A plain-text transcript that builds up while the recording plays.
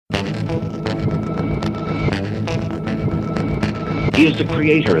He is the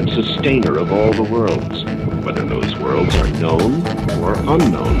creator and sustainer of all the worlds, whether those worlds are known or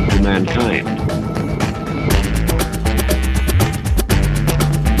unknown to mankind.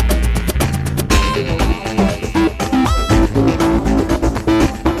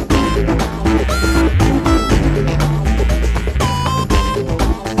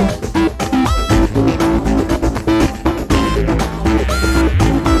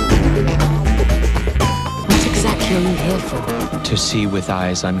 To see with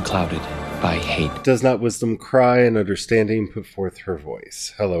eyes unclouded by hate. Does not wisdom cry and understanding put forth her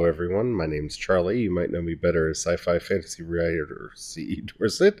voice? Hello everyone, my name's Charlie. You might know me better as sci-fi fantasy writer C.E.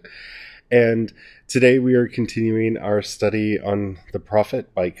 Dorset. And today we are continuing our study on The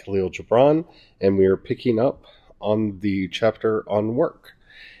Prophet by Khalil Gibran, and we are picking up on the chapter on work.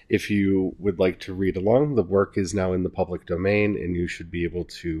 If you would like to read along, the work is now in the public domain, and you should be able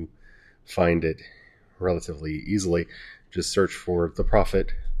to find it relatively easily. Just search for The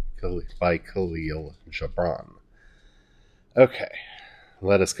Prophet by Khalil Gibran. Okay,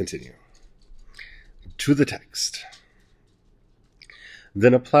 let us continue. To the text.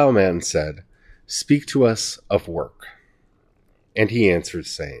 Then a plowman said, "Speak to us of work." And he answered,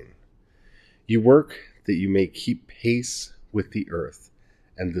 saying, "You work that you may keep pace with the earth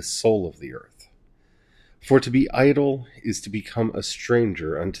and the soul of the earth. For to be idle is to become a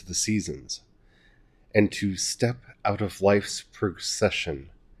stranger unto the seasons, and to step out of life's procession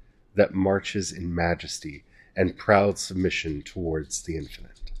that marches in majesty and proud submission towards the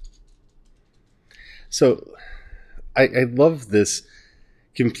infinite." So, I love this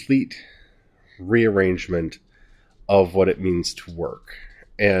complete rearrangement of what it means to work.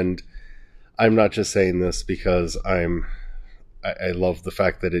 And I'm not just saying this because I love the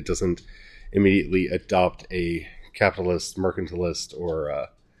fact that it doesn't immediately adopt a capitalist, mercantilist, or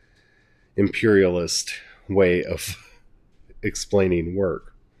imperialist way of explaining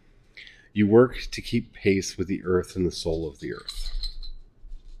work. You work to keep pace with the earth and the soul of the earth.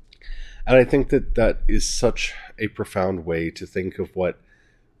 And I think that that is such a profound way to think of what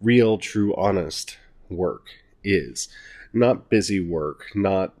real, true, honest work is. Not busy work,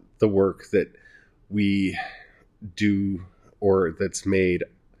 not the work that we do or that's made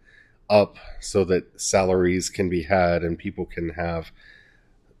up so that salaries can be had and people can have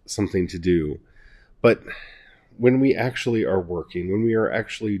something to do. But when we actually are working, when we are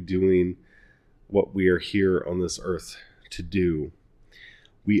actually doing what we are here on this earth to do,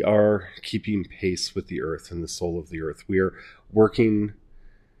 we are keeping pace with the earth and the soul of the earth. We are working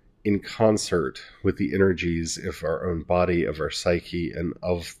in concert with the energies of our own body, of our psyche, and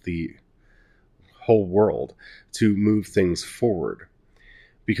of the whole world to move things forward.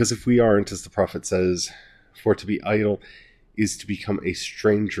 Because if we aren't, as the prophet says, for to be idle is to become a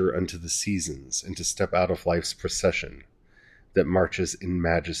stranger unto the seasons, and to step out of life's procession that marches in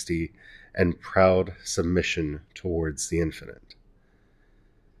majesty and proud submission towards the infinite.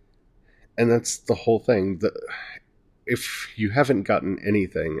 And that's the whole thing. If you haven't gotten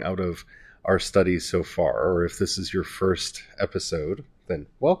anything out of our studies so far, or if this is your first episode, then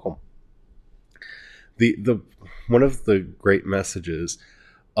welcome. One of the great messages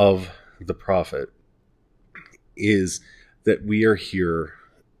of the prophet is that we are here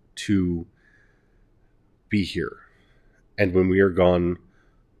to be here. And when we are gone,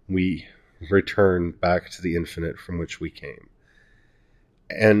 we return back to the infinite from which we came.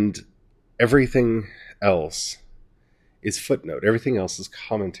 And everything else is footnote. Everything else is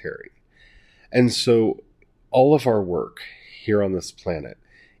commentary. And so all of our work here on this planet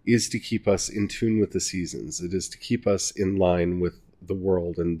is to keep us in tune with the seasons. It is to keep us in line with the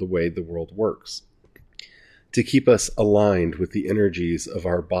world and the way the world works. To keep us aligned with the energies of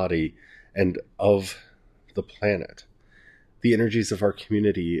our body and of the planet, the energies of our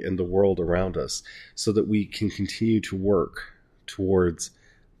community and the world around us, so that we can continue to work towards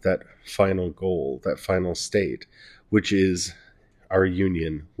that final goal, that final state, which is our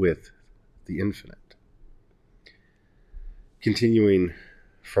union with the infinite. Continuing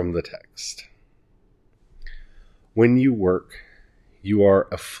from the text. When you work, you are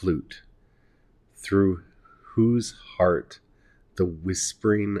a flute, through whose heart the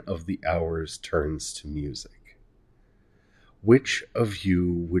whispering of the hours turns to music. Which of you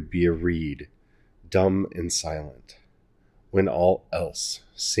would be a reed, dumb and silent, when all else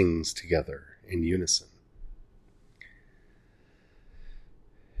sings together in unison?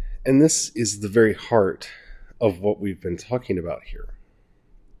 And this is the very heart of what we've been talking about here.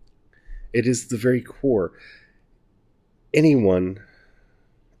 It is the very core. Any one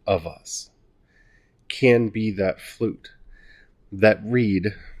of us can be that flute, that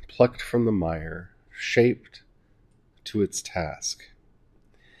reed plucked from the mire, shaped to its task.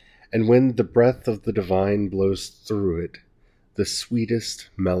 And when the breath of the divine blows through it, the sweetest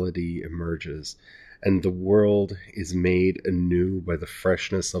melody emerges, and the world is made anew by the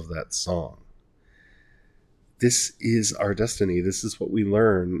freshness of that song. This is our destiny. This is what we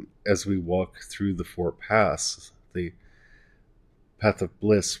learn as we walk through the four paths, the path of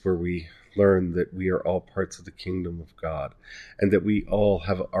bliss, where we learn that we are all parts of the kingdom of God, and that we all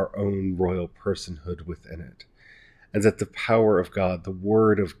have our own royal personhood within it, and that the power of God, the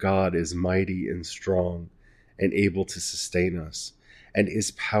word of God, is mighty and strong and able to sustain us, and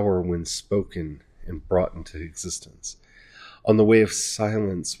is power when spoken and brought into existence. On the way of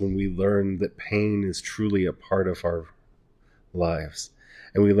silence, when we learn that pain is truly a part of our lives,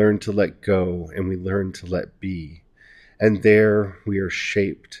 and we learn to let go, and we learn to let be, and there we are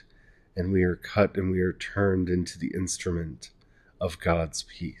shaped, and we are cut, and we are turned into the instrument of God's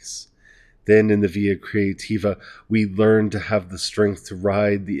peace. Then in the Via Creativa, we learn to have the strength to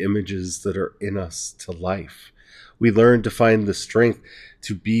ride the images that are in us to life. We learn to find the strength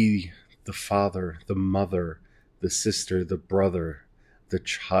to be the father, the mother, the sister, the brother, the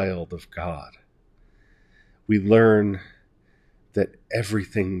child of God. We learn that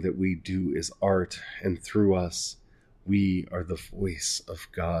everything that we do is art, and through us, we are the voice of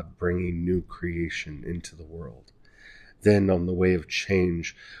God bringing new creation into the world. Then on the way of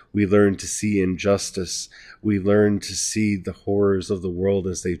change, we learn to see injustice. We learn to see the horrors of the world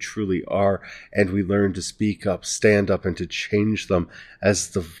as they truly are, and we learn to speak up, stand up, and to change them as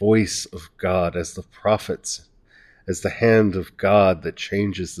the voice of God, as the prophets, as the hand of God that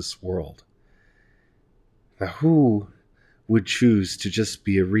changes this world. Now, who would choose to just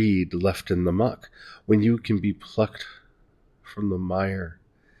be a reed left in the muck when you can be plucked from the mire,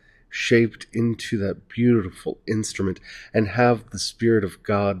 shaped into that beautiful instrument, and have the Spirit of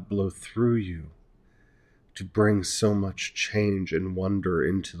God blow through you to bring so much change and wonder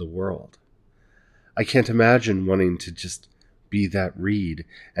into the world? I can't imagine wanting to just be that reed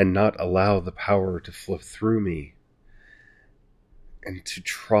and not allow the power to flow through me and to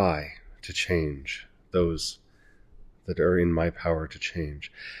try to change those that are in my power to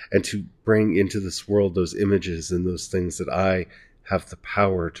change, and to bring into this world those images and those things that I have the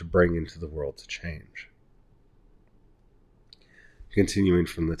power to bring into the world to change. Continuing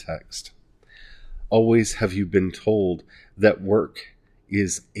from the text. Always have you been told that work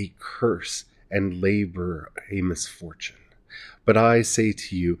is a curse and labor a misfortune. But I say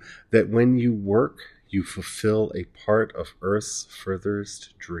to you that when you work, you fulfill a part of earth's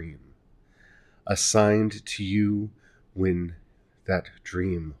furthest dream, assigned to you when that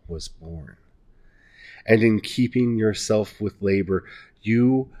dream was born. And in keeping yourself with labor,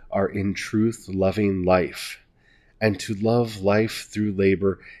 you are in truth loving life. And to love life through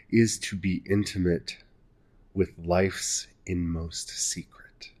labor is to be intimate with life's inmost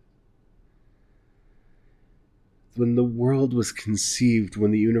secret. When the world was conceived,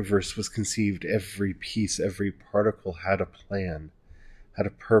 when the universe was conceived, every piece, every particle had a plan, had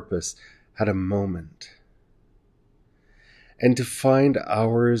a purpose, had a moment. And to find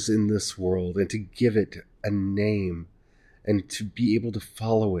ours in this world and to give it a name and to be able to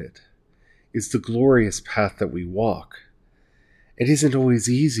follow it is the glorious path that we walk. It isn't always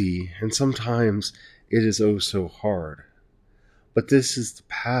easy, and sometimes it is oh so hard. But this is the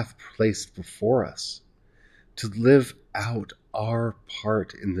path placed before us, to live out our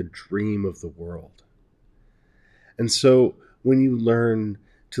part in the dream of the world. And so when you learn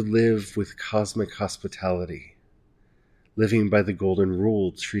to live with cosmic hospitality, living by the golden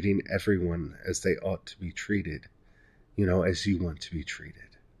rule, treating everyone as they ought to be treated, as you want to be treated.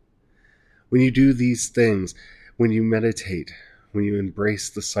 When you do these things, when you meditate, when you embrace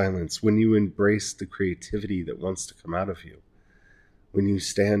the silence, when you embrace the creativity that wants to come out of you, when you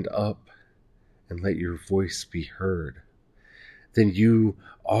stand up and let your voice be heard, then you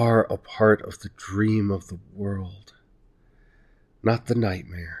are a part of the dream of the world, not the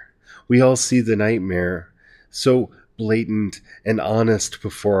nightmare. We all see the nightmare, so blatant and honest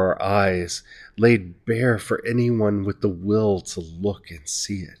before our eyes, laid bare for anyone with the will to look and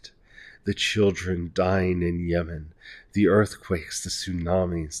see it. The children dying in Yemen, the earthquakes, the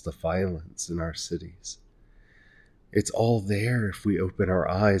tsunamis, the violence in our cities. It's all there if we open our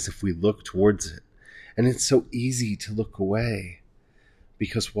eyes, if we look towards it. And it's so easy to look away,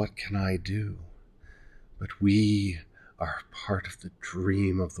 because what can I do? But we are part of the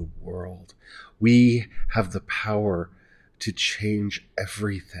dream of the world. We have the power to change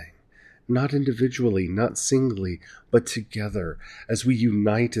everything, not individually, not singly, but together, as we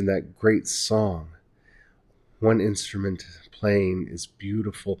unite in that great song. one instrument playing is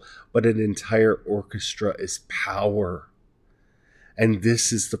beautiful, but an entire orchestra is power. And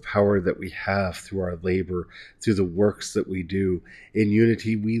this is the power that we have through our labor, through the works that we do. In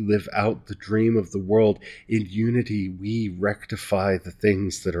unity, we live out the dream of the world. In unity, we rectify the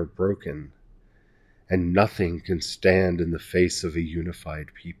things that are broken. And nothing can stand in the face of a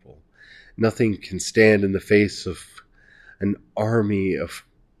unified people. Nothing can stand in the face of an army of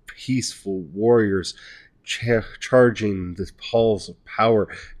peaceful warriors charging the halls of power,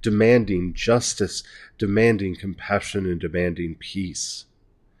 demanding justice, demanding compassion, and demanding peace.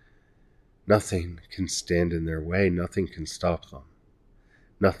 Nothing can stand in their way. Nothing can stop them.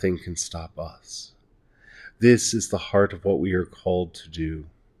 Nothing can stop us. This is the heart of what we are called to do.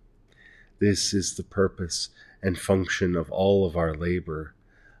 This is the purpose and function of all of our labor,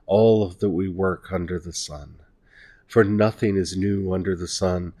 all of that we work under the sun. For nothing is new under the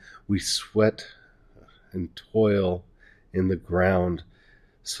sun. We sweat and toil in the ground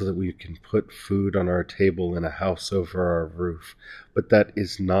so that we can put food on our table and a house over our roof. But that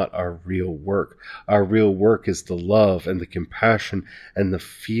is not our real work. Our real work is the love and the compassion and the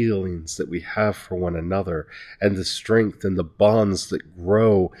feelings that we have for one another, and the strength and the bonds that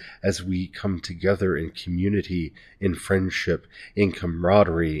grow as we come together in community, in friendship, in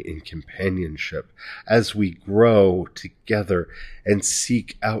camaraderie, in companionship, as we grow together and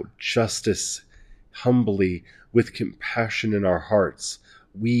seek out justice humbly with compassion in our hearts.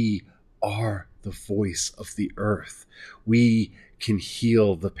 We are the voice of the earth. We can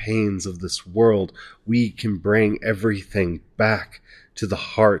heal the pains of this world. We can bring everything back to the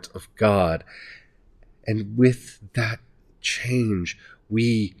heart of God. And with that change,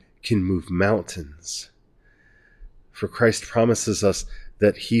 we can move mountains. For Christ promises us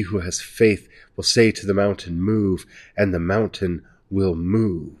that he who has faith will say to the mountain, move, and the mountain will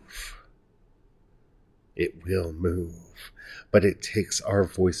move. It will move. But it takes our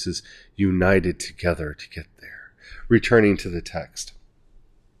voices united together to get there. Returning to the text.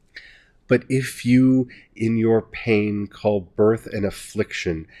 But if you in your pain call birth an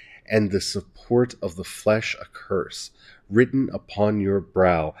affliction, and the support of the flesh a curse, written upon your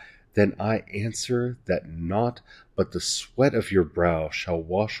brow, then I answer that naught but the sweat of your brow shall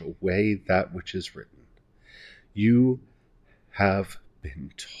wash away that which is written. You have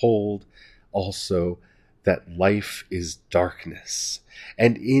been told also that life is darkness,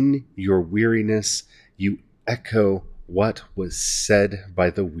 and in your weariness you echo what was said by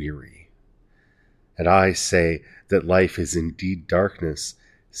the weary. And I say that life is indeed darkness,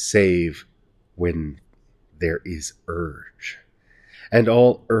 save when there is urge. And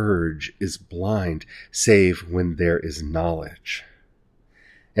all urge is blind, save when there is knowledge.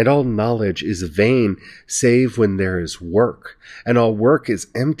 And all knowledge is vain, save when there is work. And all work is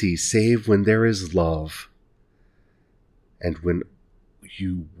empty, save when there is love. And when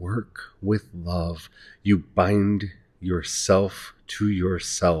you work with love, you bind yourself to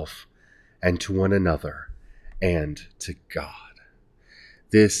yourself and to one another and to God.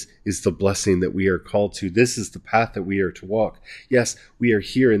 This is the blessing that we are called to. This is the path that we are to walk. Yes, we are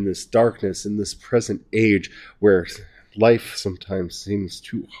here in this darkness, in this present age where life sometimes seems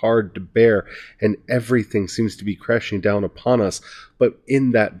too hard to bear and everything seems to be crashing down upon us. But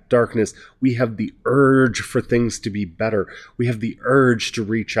in that darkness, we have the urge for things to be better. We have the urge to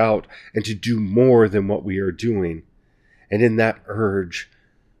reach out and to do more than what we are doing. And in that urge,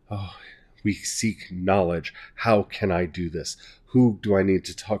 we seek knowledge. How can I do this? Who do I need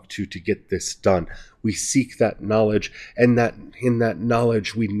to talk to get this done? We seek that knowledge, and that in that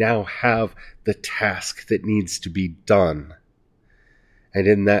knowledge we now have the task that needs to be done. And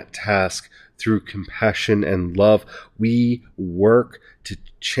in that task, through compassion and love, we work to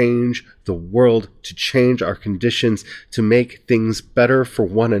change the world, to change our conditions, to make things better for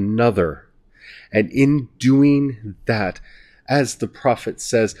one another. And in doing that, as the prophet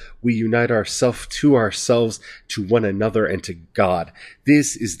says, we unite ourselves, to one another, and to God.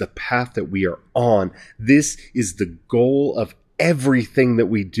 This is the path that we are on. This is the goal of everything that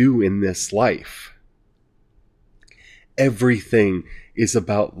we do in this life. Everything is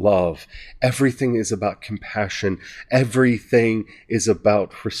about love. Everything is about compassion. Everything is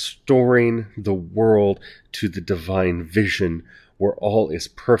about restoring the world to the divine vision where all is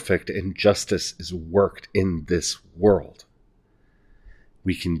perfect and justice is worked in this world.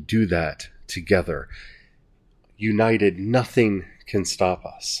 We can do that together. United, nothing can stop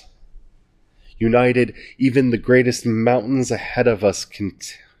us. United, even the greatest mountains ahead of us can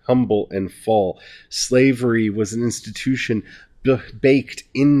tumble and fall. Slavery was an institution baked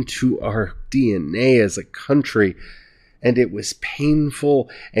into our DNA as a country, and it was painful,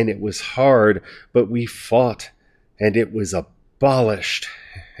 and it was hard, but we fought, and it was abolished,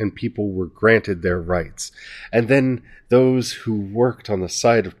 and people were granted their rights. And then those who worked on the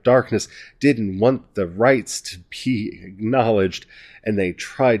side of darkness didn't want the rights to be acknowledged, and they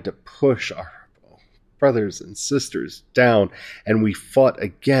tried to push our brothers and sisters down, and we fought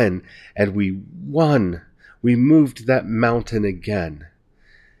again, and we won. We moved that mountain again,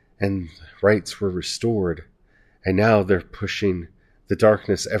 and rights were restored. And now they're pushing the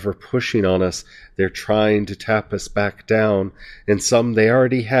darkness, ever pushing on us. They're trying to tap us back down, and some they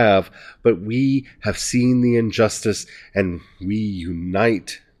already have, but we have seen the injustice, and we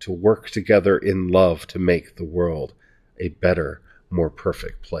unite to work together in love to make the world a better, more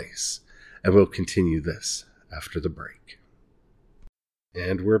perfect place. And we'll continue this after the break.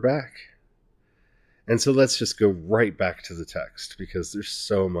 And we're back. And so let's just go right back to the text, because there's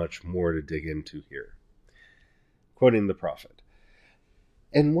so much more to dig into here. Quoting the prophet,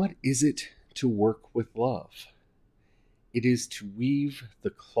 "And what is it to work with love? It is to weave the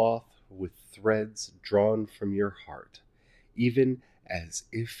cloth with threads drawn from your heart, even as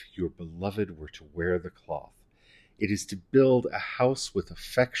if your beloved were to wear the cloth. It is to build a house with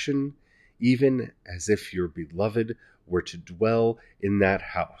affection, even as if your beloved were to dwell in that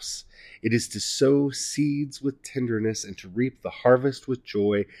house. It is to sow seeds with tenderness and to reap the harvest with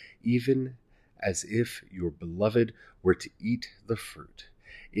joy, even as if your beloved were to eat the fruit.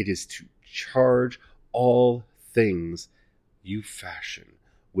 It is to charge all things you fashion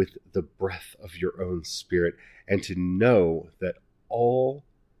with the breath of your own spirit, and to know that all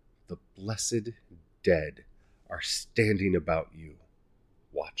the blessed dead are standing about you,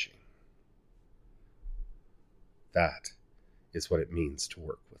 watching." That is what it means to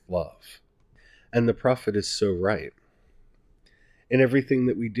work with love. And the prophet is so right. In everything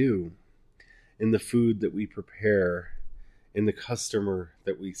that we do, in the food that we prepare, in the customer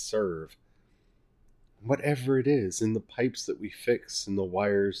that we serve, whatever it is, in the pipes that we fix, in the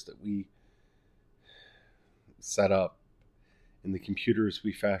wires that we set up, in the computers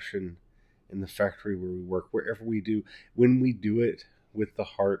we fashion, in the factory where we work, wherever we do, when we do it with the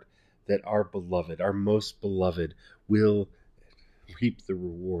heart that our beloved, our most beloved, will reap the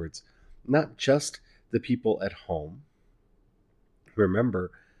rewards. Not just the people at home.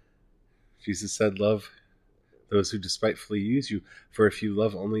 Remember, Jesus said, "Love those who despitefully use you, for if you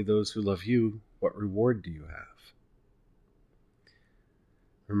love only those who love you, what reward do you have?"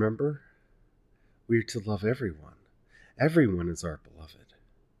 Remember, we are to love everyone. Everyone is our beloved.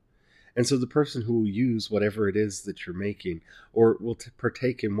 And so the person who will use whatever it is that you're making, or will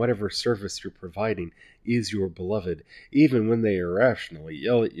partake in whatever service you're providing, is your beloved, even when they irrationally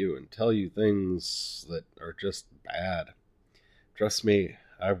yell at you and tell you things that are just bad. Trust me,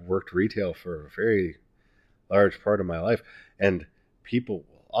 I've worked retail for a very large part of my life, and people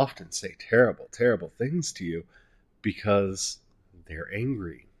will often say terrible, terrible things to you because they're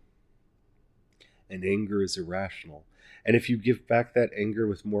angry. And anger is irrational. And if you give back that anger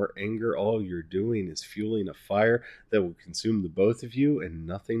with more anger, all you're doing is fueling a fire that will consume the both of you, and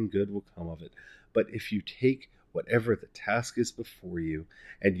nothing good will come of it. But if you take whatever the task is before you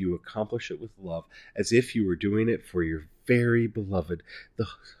and you accomplish it with love, as if you were doing it for your very beloved, the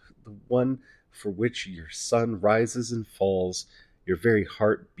one for which your sun rises and falls, your very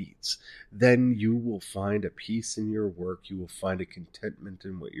heart beats, then you will find a peace in your work. You will find a contentment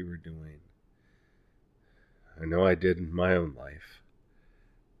in what you are doing. I know I did in my own life.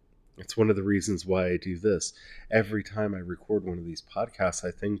 It's one of the reasons why I do this. Every time I record one of these podcasts, I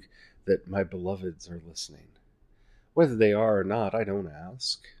think that my beloveds are listening. Whether they are or not, I don't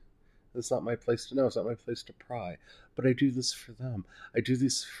ask. It's not my place to know. It's not my place to pry. But I do this for them. I do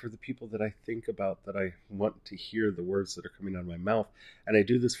this for the people that I think about, that I want to hear the words that are coming out of my mouth. And I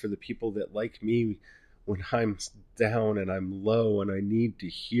do this for the people that, like me, when I'm down and I'm low and I need to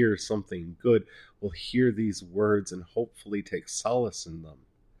hear something good, will hear these words and hopefully take solace in them.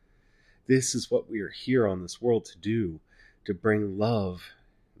 This is what we are here on this world to do, to bring love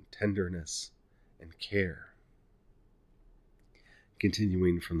and tenderness and care.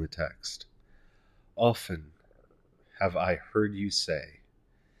 Continuing from the text. "Often have I heard you say,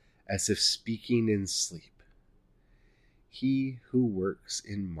 as if speaking in sleep, 'He who works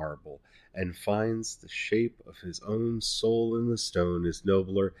in marble and finds the shape of his own soul in the stone is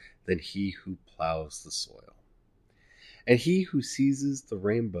nobler than he who plows the soil. And he who seizes the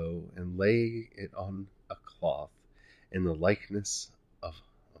rainbow and lay it on a cloth in the likeness of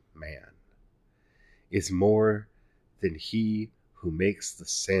a man is more than he who makes the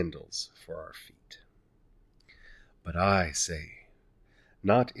sandals for our feet. But I say,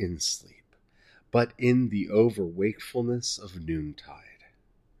 not in sleep, but in the over-wakefulness of noontide,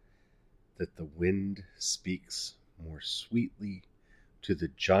 that the wind speaks more sweetly to the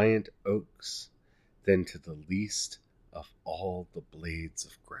giant oaks than to the least of all the blades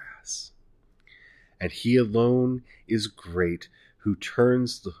of grass. And he alone is great who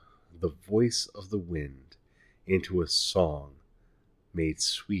turns the voice of the wind into a song made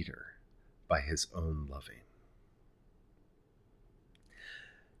sweeter by his own loving.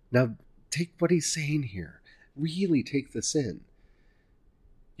 Now, take what he's saying here. Really take this in.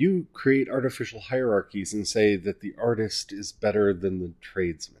 You create artificial hierarchies and say that the artist is better than the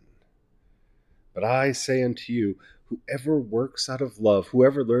tradesman. But I say unto you, whoever works out of love,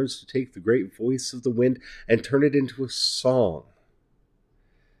 whoever learns to take the great voice of the wind and turn it into a song,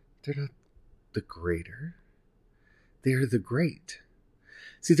 they're not the greater. They are the great.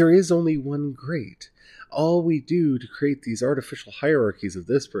 See, there is only one great. All we do to create these artificial hierarchies of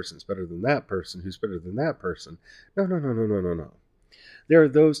this person's better than that person, who's better than that person. No. There are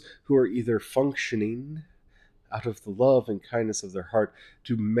those who are either functioning out of the love and kindness of their heart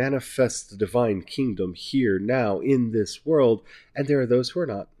to manifest the divine kingdom here, now, in this world, and there are those who are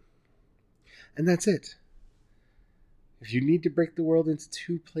not. And that's it. If you need to break the world into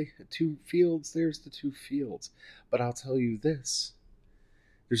two fields, there's the two fields. But I'll tell you this.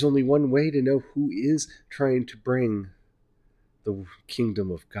 There's only one way to know who is trying to bring the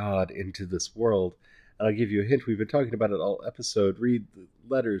kingdom of God into this world. And I'll give you a hint. We've been talking about it all episode. Read the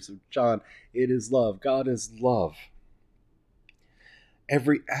letters of John. It is love. God is love.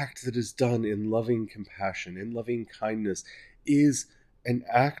 Every act that is done in loving compassion, in loving kindness, is an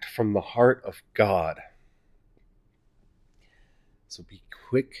act from the heart of God. So be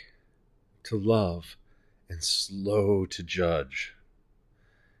quick to love and slow to judge.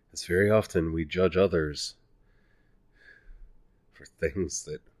 Because very often we judge others for things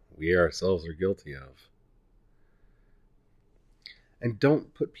that we ourselves are guilty of. And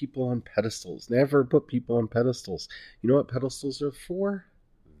don't put people on pedestals. Never put people on pedestals. You know what pedestals are for?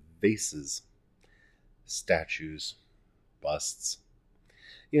 Vases, statues, busts.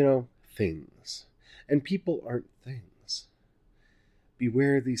 Things. And people aren't things.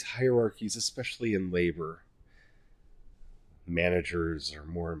 Beware these hierarchies, especially in labor. Managers are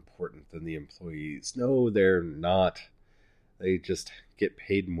more important than the employees. No, they're not. They just get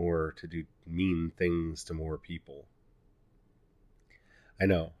paid more to do mean things to more people. I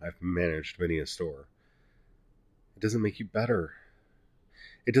know, I've managed many a store. It doesn't make you better.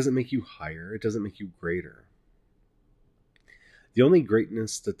 It doesn't make you higher. It doesn't make you greater. The only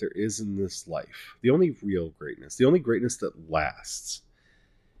greatness that there is in this life, the only real greatness, the only greatness that lasts,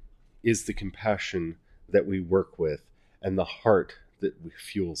 is the compassion that we work with and the heart that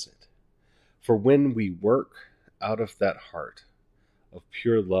fuels it. For when we work out of that heart of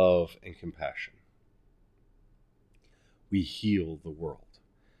pure love and compassion, we heal the world.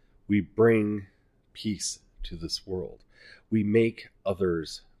 We bring peace to this world. We make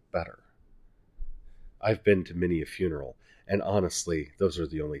others better. I've been to many a funeral, and honestly, those are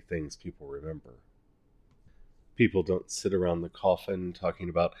the only things people remember. People don't sit around the coffin talking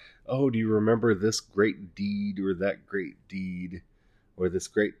about, oh, do you remember this great deed or that great deed, or this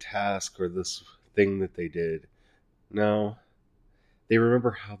great task or this thing that they did. No, they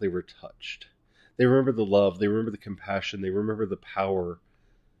remember how they were touched. They remember the love, they remember the compassion, they remember the power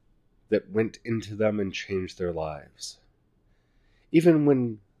that went into them and changed their lives. Even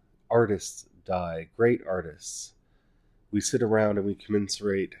when artists die, great artists, we sit around and we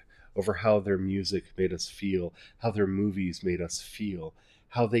commiserate over how their music made us feel, how their movies made us feel,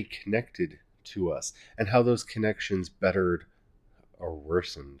 how they connected to us, and how those connections bettered or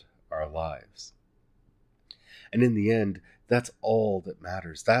worsened our lives. And in the end, that's all that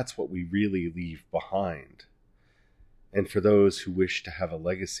matters. That's what we really leave behind. And for those who wish to have a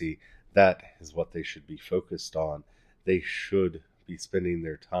legacy, that is what they should be focused on. They should be spending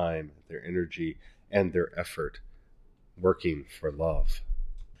their time, their energy, and their effort working for love.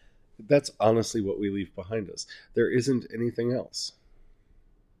 That's honestly what we leave behind us. There isn't anything else.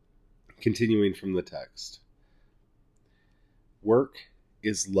 Continuing from the text. Work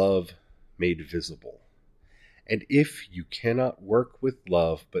is love made visible. And if you cannot work with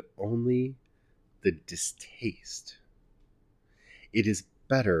love, but only the distaste, it is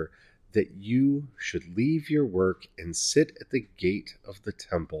better that you should leave your work and sit at the gate of the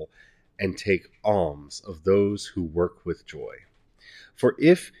temple and take alms of those who work with joy. For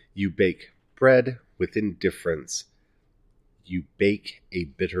if you bake bread with indifference, you bake a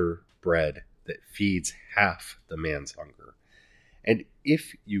bitter bread that feeds half the man's hunger. And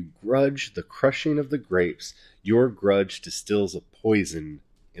if you grudge the crushing of the grapes, your grudge distills a poison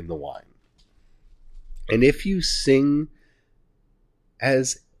in the wine. And if you sing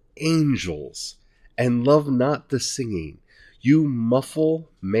as angels and love not the singing, you muffle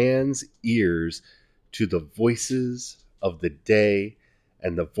man's ears to the voices of the day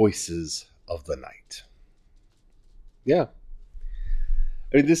and the voices of the night. Yeah.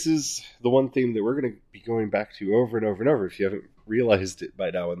 I mean, this is the one theme that we're going to be going back to over and over and over if you haven't realized it by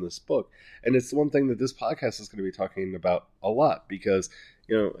now in this book. And it's the one thing that this podcast is going to be talking about a lot because,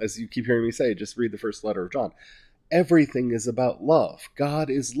 you know, as you keep hearing me say, just read the first letter of John. Everything is about love. God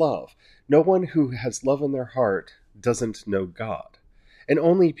is love. No one who has love in their heart doesn't know God. And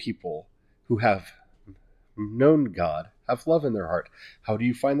only people who have known God have love in their heart. How do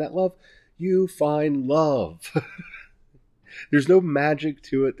you find that love? You find love. There's no magic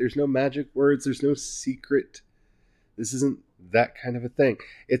to it. There's no magic words. There's no secret. This isn't that kind of a thing.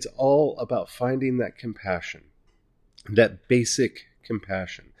 It's all about finding that compassion, that basic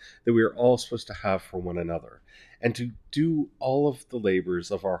compassion that we are all supposed to have for one another, and to do all of the labors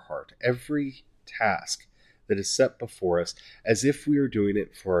of our heart, every task that is set before us, as if we are doing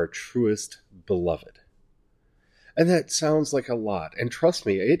it for our truest beloved. And that sounds like a lot. And trust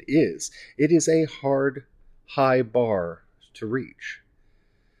me, it is. It is a hard, high bar to reach.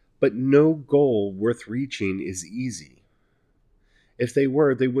 But no goal worth reaching is easy. If they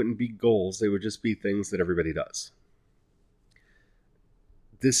were, they wouldn't be goals. They would just be things that everybody does.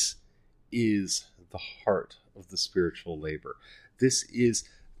 This is the heart of the spiritual labor. This is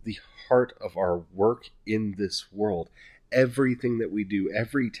the heart of our work in this world. Everything that we do,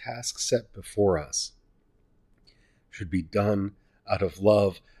 every task set before us, should be done out of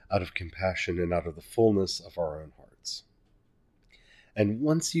love, out of compassion, and out of the fullness of our own hearts. And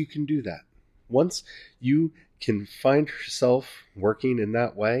once you can do that, once you can find yourself working in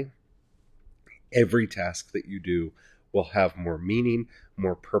that way, every task that you do will have more meaning,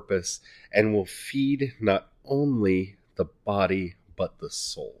 more purpose, and will feed not only the body, but the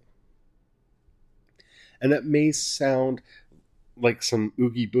soul. And that may sound like some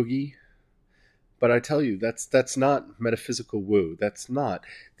oogie boogie, but I tell you, that's not metaphysical woo. That's not.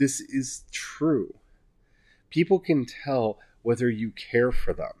 This is true. People can tell whether you care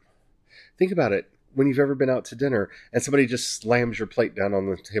for them. Think about it. When you've ever been out to dinner and somebody just slams your plate down on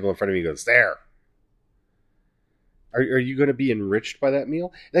the table in front of you and goes, there. Are you going to be enriched by that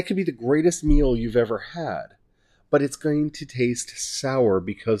meal? That could be the greatest meal you've ever had, but it's going to taste sour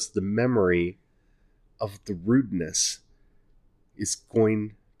because the memory of the rudeness is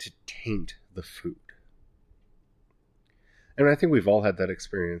going to taint the food. And I think we've all had that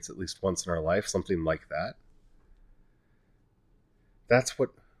experience at least once in our life, something like that. That's what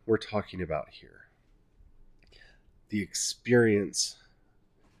we're talking about here. The experience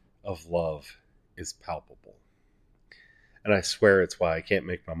of love is palpable. And I swear it's why I can't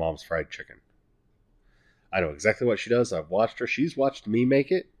make my mom's fried chicken. I know exactly what she does. I've watched her. She's watched me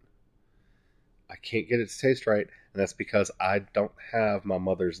make it. I can't get it to taste right. And that's because I don't have my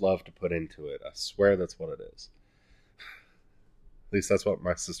mother's love to put into it. I swear that's what it is. At least that's what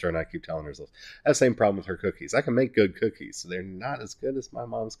my sister and I keep telling ourselves. I have the same problem with her cookies. I can make good cookies, so they're not as good as my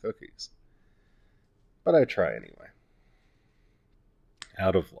mom's cookies. But I try anyway.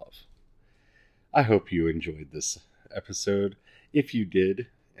 Out of love. I hope you enjoyed this episode. If you did,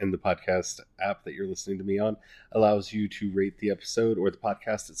 and the podcast app that you're listening to me on allows you to rate the episode or the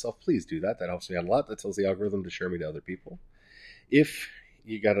podcast itself, please do that. That helps me out a lot. That tells the algorithm to share me to other people. If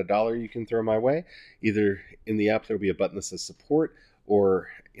you got $1 you can throw my way, either in the app there'll be a button that says support, or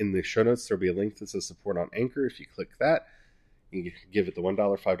in the show notes there'll be a link that says support on Anchor. If you click that, you can give it the $1,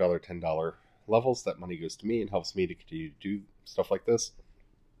 $5, $10 levels. That money goes to me and helps me to continue to do stuff like this,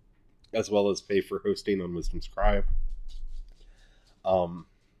 as well as pay for hosting on Wisdom's Cry,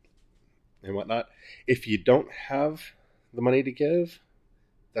 and whatnot. If you don't have the money to give,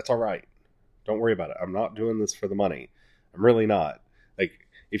 that's all right. Don't worry about it. I'm not doing this for the money. I'm really not. Like,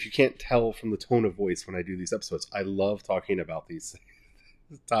 if you can't tell from the tone of voice when I do these episodes, I love talking about these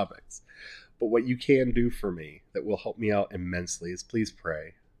topics. But what you can do for me that will help me out immensely is please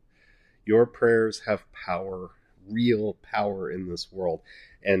pray. Your prayers have power, real power in this world.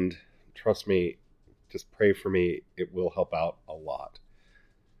 And trust me, just pray for me. It will help out a lot.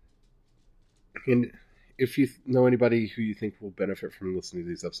 And if you know anybody who you think will benefit from listening to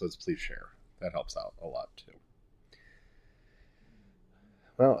these episodes, please share. That helps out a lot too.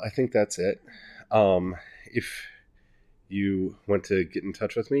 Well, I think that's it. If you want to get in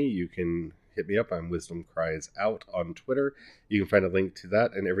touch with me, you can hit me up on Wisdom Cries Out on Twitter. You can find a link to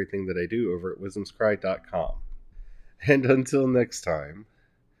that and everything that I do over at wisdomscry.com. And until next time,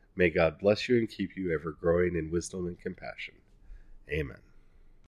 may God bless you and keep you ever growing in wisdom and compassion. Amen.